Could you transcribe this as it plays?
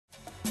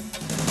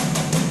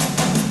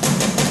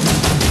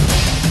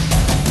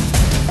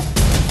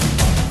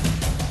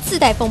次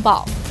贷风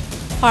暴、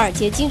华尔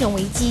街金融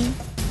危机、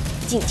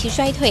景气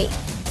衰退，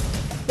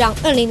让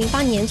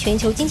2008年全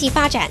球经济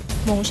发展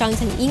蒙上一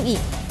层阴影。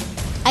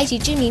埃及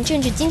知名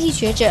政治经济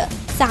学者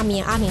萨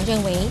米尔阿敏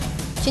认为，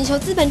全球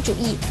资本主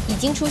义已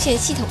经出现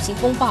系统性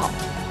风暴。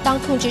当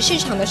控制市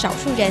场的少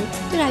数人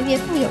越来越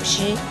富有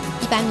时，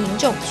一般民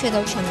众却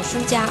都成了输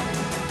家。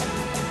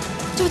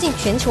究竟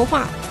全球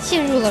化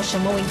陷入了什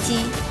么危机？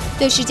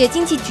对世界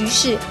经济局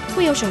势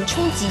会有什么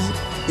冲击？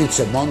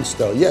 It's a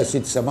monster. Yes,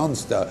 it's a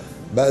monster,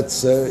 but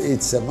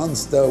it's a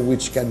monster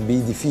which can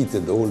be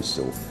defeated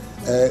also.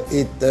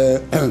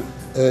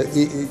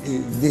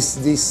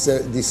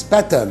 This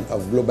pattern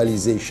of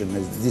globalization,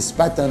 this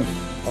pattern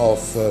of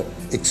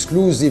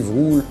exclusive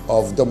rule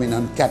of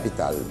dominant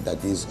capital,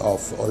 that is of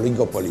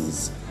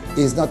oligopolies,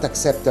 is not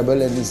acceptable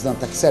and is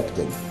not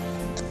accepted.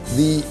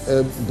 The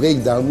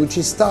breakdown which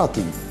is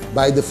starting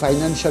by the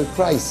financial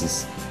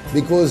crisis,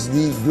 because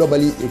the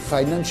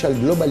financial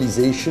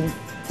globalization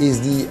is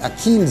the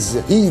Achilles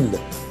heel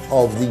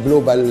of the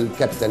global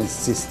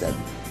capitalist system.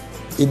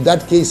 In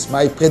that case,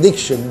 my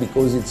prediction,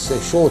 because it's a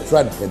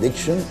short-run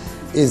prediction,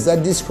 is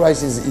that this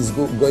crisis is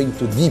going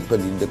to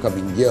deepen in the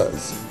coming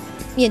years.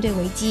 面对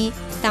危机，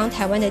当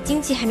台湾的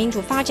经济和民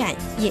主发展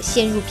也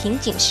陷入瓶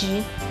颈时，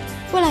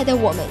未来的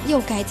我们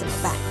又该怎么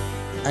办？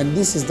 And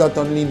this is not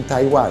only in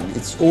Taiwan,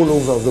 it's all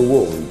over the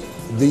world.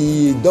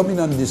 The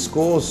dominant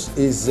discourse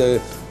is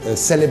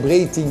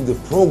celebrating the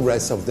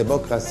progress of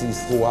democracies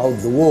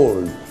throughout the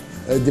world.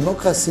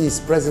 Democracy is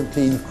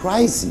presently in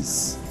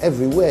crisis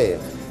everywhere.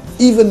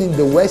 Even in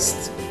the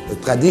West, the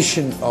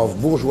tradition of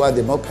bourgeois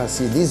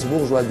democracy, this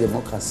bourgeois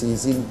democracy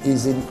is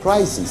in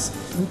crisis.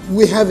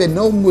 We have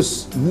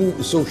enormous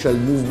social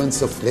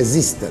movements of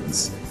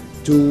resistance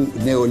to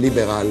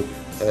neoliberal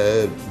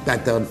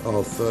pattern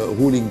of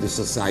ruling the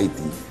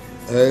society.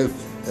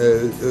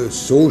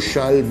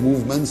 Social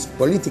movements,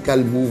 political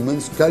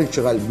movements,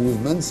 cultural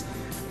movements,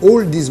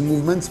 all these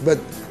movements but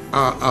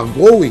are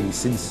growing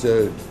since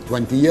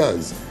 20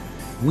 years.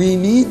 We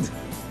need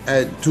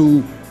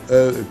to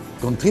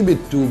contribute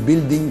to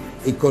building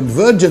a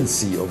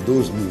convergency of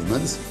those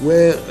movements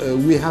where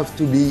we have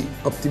to be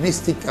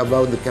optimistic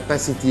about the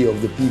capacity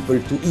of the people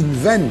to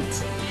invent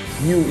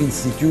new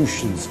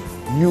institutions,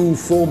 new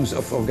forms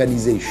of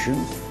organization,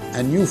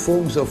 and new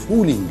forms of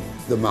ruling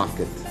the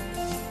market.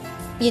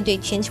 面对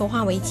全球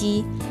化危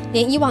机，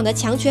连以往的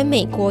强权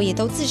美国也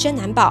都自身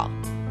难保。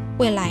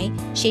未来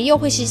谁又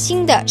会是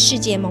新的世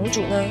界盟主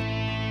呢？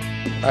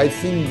 I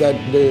think that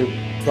the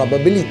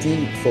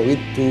probability for it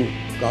to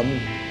come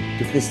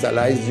to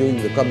crystallize during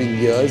the coming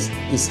years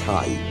is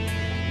high.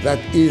 That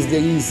is,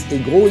 there is a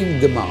growing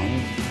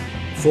demand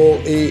for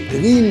a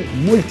real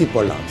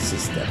multipolar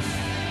system.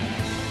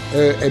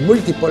 A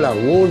multipolar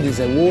world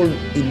is a world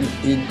in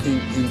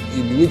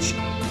which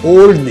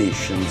all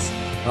nations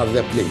have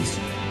their place.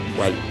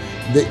 Well,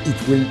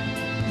 it will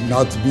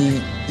not be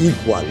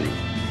equal,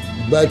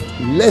 but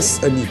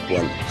less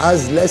unequal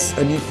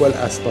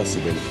as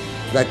possible.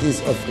 That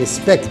is, of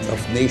respect of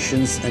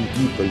nations and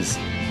peoples